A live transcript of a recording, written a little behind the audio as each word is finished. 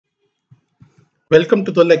Welcome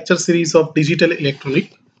to the lecture series of Digital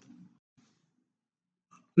Electronic.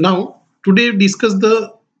 Now, today we discuss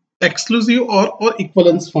the exclusive or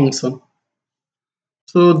equivalence function.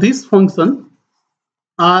 So, these functions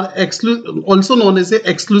are also known as a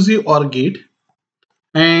exclusive OR gate,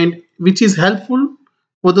 and which is helpful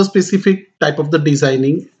for the specific type of the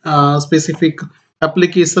designing, specific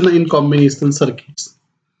application in combinational circuits.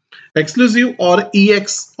 Exclusive or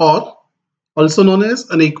EX or also known as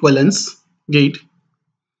an equivalence gate.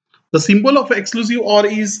 The symbol of exclusive OR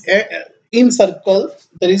is in circle.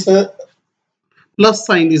 There is a plus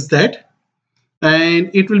sign is that,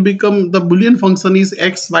 and it will become the Boolean function is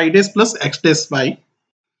x y dash plus x dash y,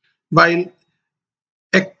 while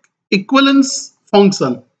equivalence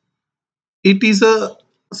function, it is a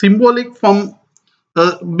symbolic from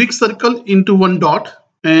a big circle into one dot,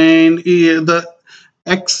 and the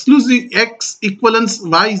exclusive x equivalence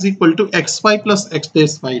y is equal to xy plus x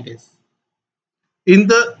dash y dash. In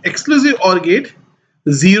the exclusive OR gate,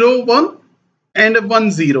 0 1 and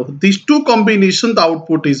 1 0, these two combination the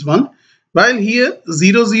output is 1, while here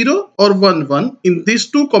 0 0 or 1 1, in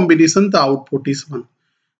these two combination the output is 1.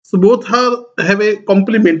 So both have a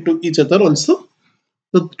complement to each other also.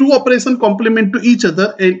 The two operation complement to each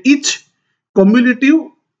other, and each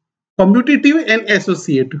commutative and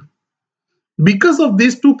associative. Because of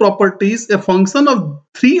these two properties, a function of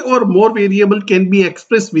 3 or more variable can be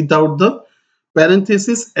expressed without the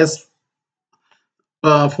parenthesis as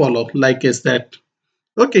follow, like as that.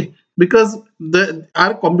 Okay, because the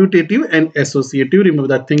are commutative and associative. Remember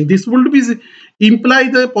that thing. This would be imply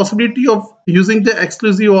the possibility of using the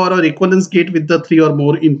exclusive or equivalence gate with the 3 or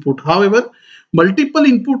more input. However, multiple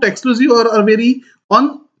input exclusive or are very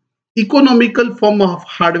uneconomical from a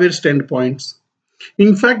hardware standpoints.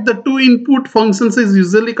 In fact, the two input functions is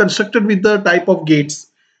usually constructed with the type of gates.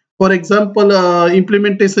 For example,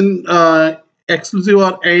 implementation exclusive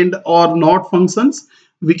or AND or NOT functions,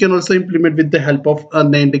 we can also implement with the help of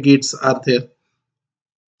NAND gates are there.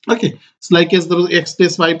 Okay, so like as the x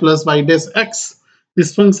dash y plus y dash x,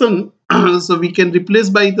 this function, so we can replace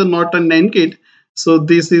by the NOT and NAND gate. So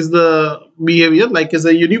this is the behavior. Like as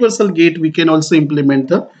a universal gate, we can also implement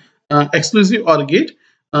the exclusive OR gate.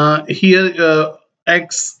 Here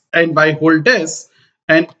x and y whole dash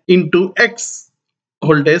and into x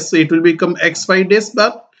whole dash, so it will become x y dash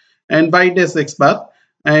bar and y dash x bar,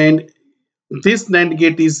 and this NAND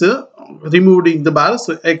gate is removing the bar,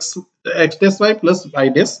 so x dash y plus y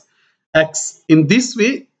dash x. In this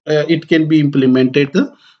way, it can be implemented.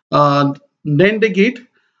 The NAND gate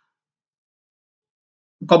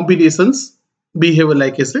combinations behave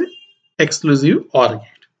like as a exclusive OR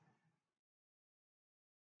gate.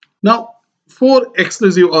 Now, for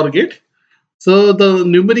exclusive OR gate, so the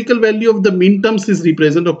numerical value of the min terms is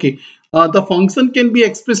represented. Okay, the function can be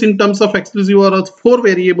expressed in terms of exclusive OR 4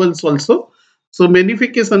 variables also. So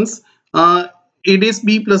magnifications, a dash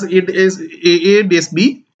b plus a dash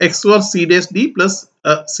b XOR c dash d plus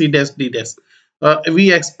c dash d dash.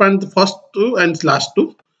 We expand the first two and last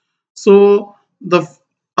two. So the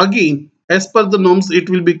again, as per the norms,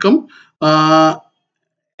 it will become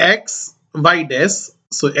x y dash.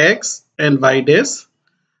 So x and y dash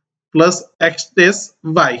plus x dash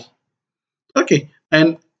y. Okay,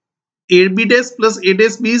 and a b dash plus a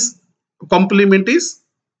dash b's complement is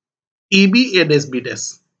ab a dash b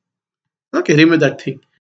dash. Okay, remember that thing.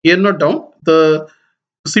 Here not down. The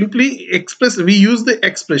simply express, we use the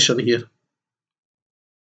expression here.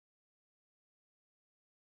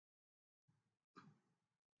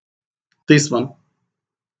 This one.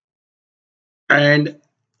 And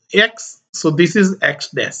x, so this is x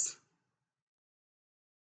dash.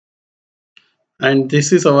 And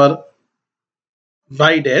this is our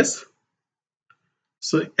y dash.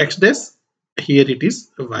 So x dash, here it is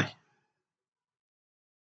y.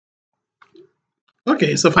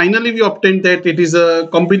 Okay, so finally we obtained that it is a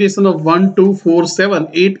combination of 1, 2, 4, 7,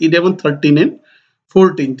 8, 11, 13 and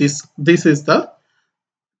 14. This is the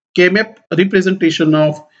K-map representation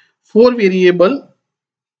of 4 variable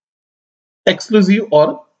exclusive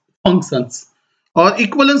OR functions or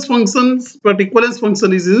equivalence functions, but equivalence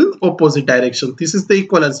function is in opposite direction. This is the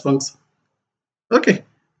equivalence function. Okay,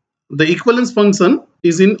 the equivalence function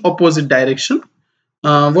is in opposite direction.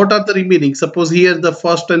 What are the remaining? Suppose here the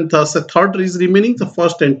first and third is remaining, the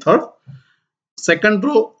first and third. Second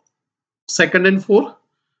row, second and 4.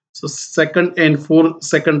 So second and 4,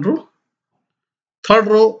 second row. Third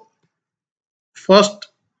row, first,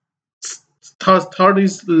 third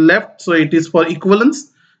is left, so it is for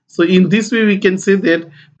equivalence. So in this way we can say that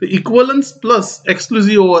the equivalence plus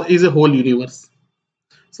exclusive OR is a whole universe.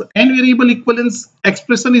 So n variable equivalence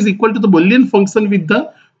expression is equal to the Boolean function with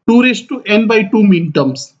the 2 raised to n by 2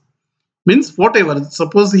 minterms. Means whatever.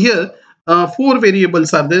 Suppose here 4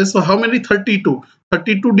 variables are there. So how many? 32.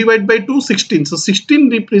 32 divided by 2, 16. So 16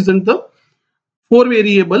 represent the 4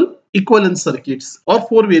 variable equivalence circuits or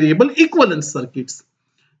 4 variable equivalence circuits.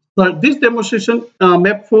 So this demonstration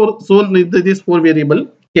map for zone this 4 variable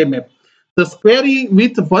K map. The square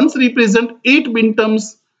with ones represent 8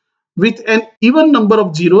 minterms with an even number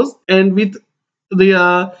of zeros, and with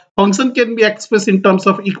the function can be expressed in terms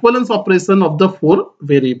of equivalence operation of the 4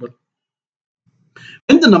 variable.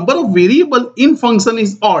 When the number of variable in function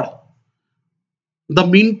is odd, the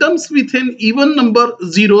minterms with an even number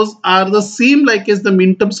zeros are the same like as the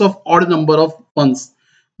minterms of odd number of ones.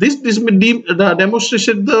 This the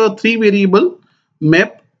demonstration the 3 variable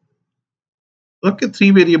map. Okay,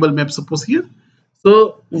 3 variable map suppose here.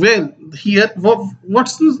 So well here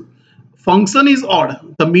what's the function is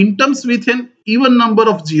odd. The minterms with an even number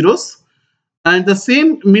of zeros and the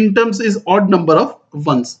same minterms is odd number of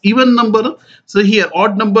ones. Even number, so here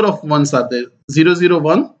odd number of ones are there. 0, 0,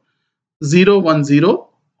 1, 0, 1, 0,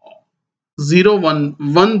 0, 1,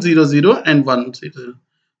 1, 0, 0 and 1, 0.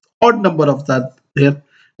 Odd number of that there.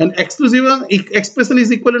 And exclusive expression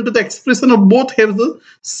is equivalent to the expression of both have the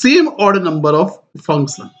same odd number of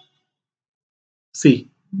function. See,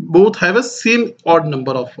 both have a same odd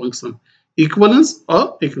number of function. Equivalence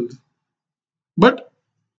or equivalence. But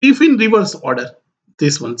if in reverse order,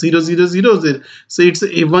 this one 0, 0, 0, 0. So it's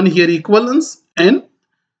a one here equivalence and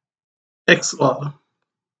x or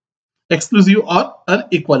exclusive or an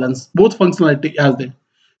equivalence. Both functionality as there.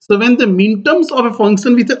 So when the minterms of a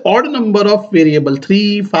function with an odd number of variable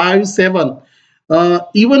 3, 5, 7,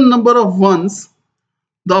 even number of ones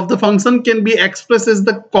of the function can be expressed as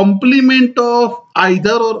the complement of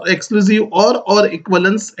either or exclusive or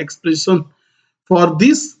equivalence expression for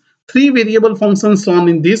these 3 variable functions shown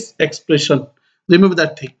in this expression. Remember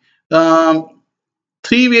that thing.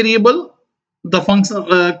 3 variable, the function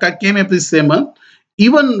came up is same one.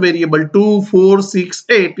 Even variable 2, 4, 6,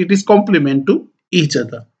 8, it is complement to each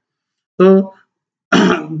other. So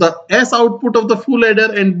the S output of the full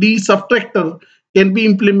adder and D subtractor can be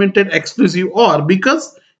implemented exclusive OR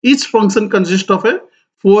because each function consists of a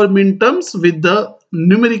 4 minterms with the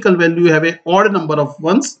numerical value have a odd number of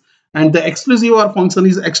ones, and the exclusive OR function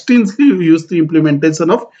is extensively used to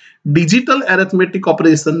implementation of digital arithmetic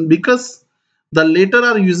operation because the latter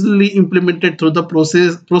are usually implemented through the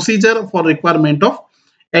procedure for requirement of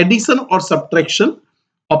addition or subtraction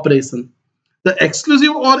operation. The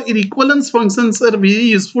exclusive or equivalence functions are very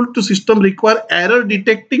useful to system require error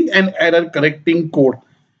detecting and error correcting code.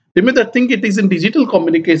 Remember that thing, it is in digital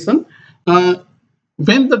communication.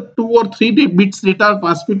 When the 2 or 3 bits data are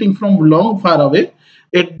transmitting from long far away,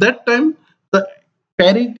 at that time the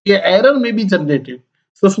parity error may be generated.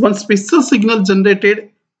 So one special signal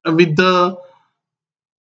generated with the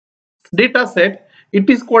data set, it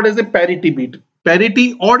is called as a parity bit.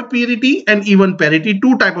 Parity, odd parity and even parity,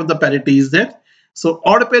 2 type of the parity is there. So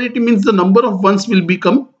odd parity means the number of ones will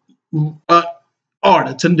become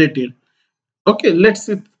odd generated. Okay, let's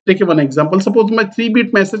take one example. Suppose my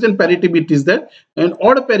 3-bit message and parity bit is there and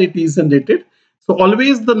odd parity is generated. So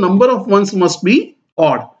always the number of ones must be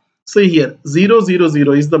odd. So here 0, 0,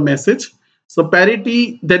 0 is the message. So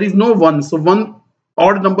parity, there is no 1. So one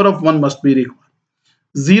odd number of 1 must be required.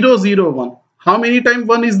 0, 0, 1. How many times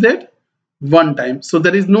 1 is that? 1 time. So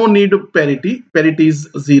there is no need of parity. Parity is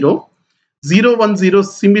 0. 0, 1, 0.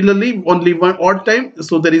 Similarly, only one odd time.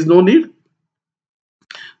 So there is no need.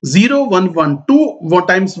 0, 1, 1. 2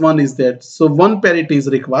 times 1 is that. So 1 parity is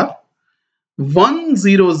required. 1,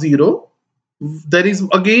 0, 0. There is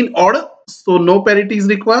again odd. So no parity is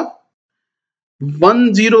required.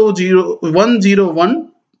 1, 0, 0. 1, 0,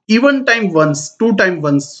 1. Even time ones. 2 time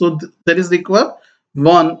ones. So there is required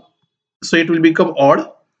 1. So it will become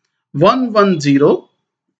odd. 1, 1, 0.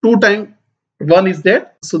 2 time 1 is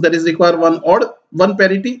there. So there is required 1 odd. 1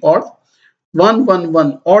 parity odd. 1, 1,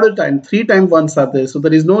 1 odd time. 3 time ones are there. So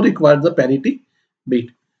there is no required the parity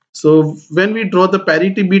bit. So when we draw the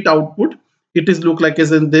parity bit output, it is look like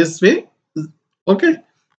as in this way. Okay.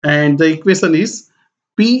 And the equation is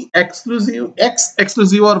P exclusive X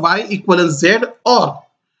exclusive or Y equivalence Z or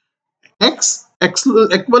X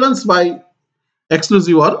equivalence Y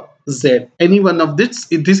exclusive or Z. Any one of this.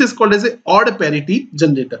 This is called as a odd parity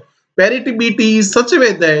generator. Parity bit is such a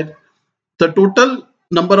way that the total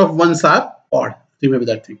number of ones are odd. Remember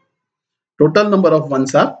that thing. Total number of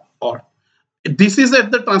ones are odd. This is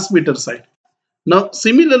at the transmitter side. Now,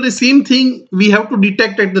 similarly, same thing we have to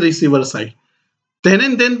detect at the receiver side. Then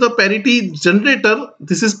and then the parity generator,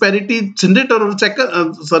 this is parity generator or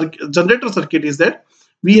checker generator circuit is that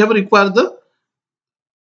we have required the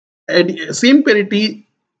same parity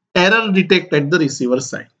error detect at the receiver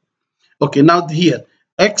side. Okay, now here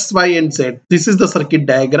X, Y, and Z. This is the circuit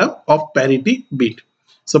diagram of parity bit.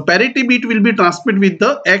 So parity bit will be transmitted with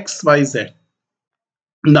the X, Y, Z.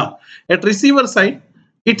 Now at receiver side,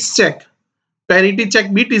 it's check. Parity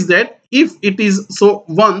check bit is that if it is so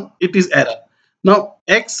 1, it is error. Now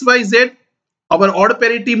X, Y, Z, our odd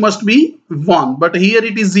parity must be 1, but here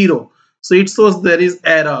it is 0. So it shows there is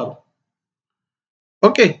error.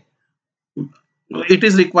 Okay, it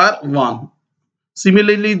is require 1.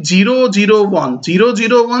 Similarly, 0, 0, 1, 0,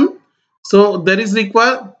 0, 1. So there is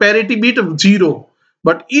require parity bit of 0.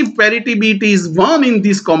 But if parity bit is 1 in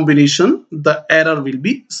this combination, the error will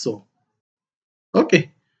be so.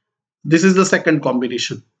 Okay, this is the second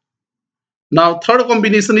combination. Now third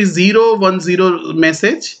combination is 0, 1, 0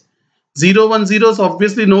 message. 0, 1, 0 is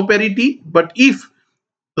obviously no parity. But if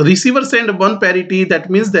receiver send 1 parity, that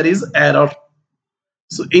means there is error.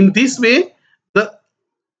 So in this way, the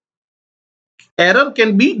error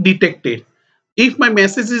can be detected. If my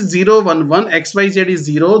message is 0, 1, 1, XYZ is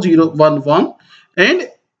 0, 0, 1, 1, and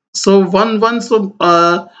so 1, 1, so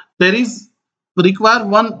there is require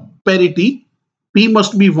 1 parity, P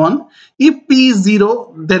must be 1. If P is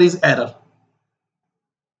 0, there is error.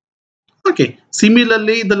 Okay,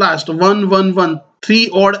 similarly the last 1, 1, 1, 3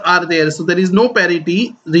 odd are there, so there is no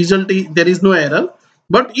parity, result is, there is no error.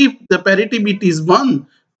 But if the parity bit is 1,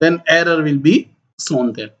 then error will be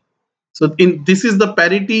shown there. So in this is the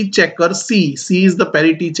parity checker C. C is the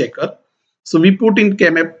parity checker. So we put in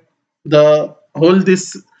KMap the whole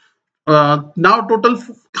this. Now total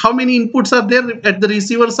how many inputs are there at the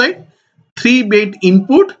receiver side? 3 bit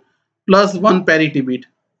input plus 1 parity bit,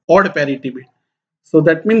 odd parity bit. So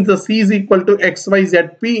that means the C is equal to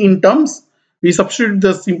XYZP in terms. We substitute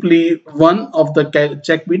the simply 1 of the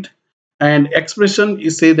check bit, and expression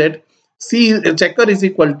is say that C checker is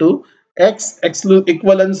equal to X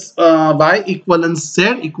equivalence Y equivalence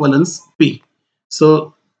Z equivalence P.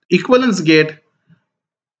 So equivalence gate,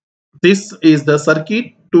 this is the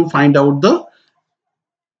circuit to find out the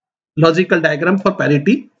logical diagram for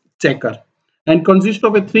parity checker, and consists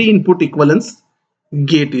of a 3 input equivalence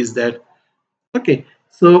gate is that. Okay,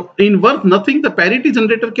 so in work nothing, the parity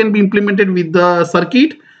generator can be implemented with the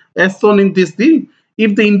circuit as shown in this thing.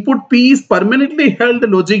 If the input P is permanently held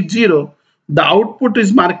logic 0, the output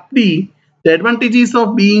is marked P. The advantages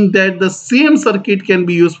of being that the same circuit can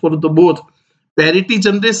be used for the both parity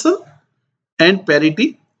generation and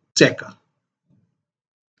parity checker.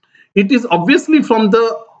 It is obviously from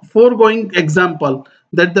the foregoing example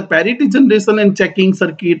that the parity generation and checking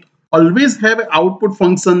circuit always have an output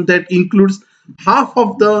function that includes half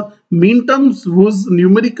of the mean terms whose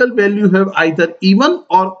numerical value have either even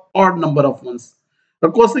or odd number of ones.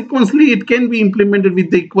 Consequently, it can be implemented with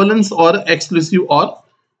the equivalence or exclusive or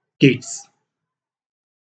gates.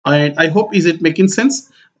 I hope is it making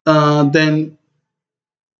sense? Then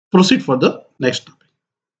proceed for the next topic.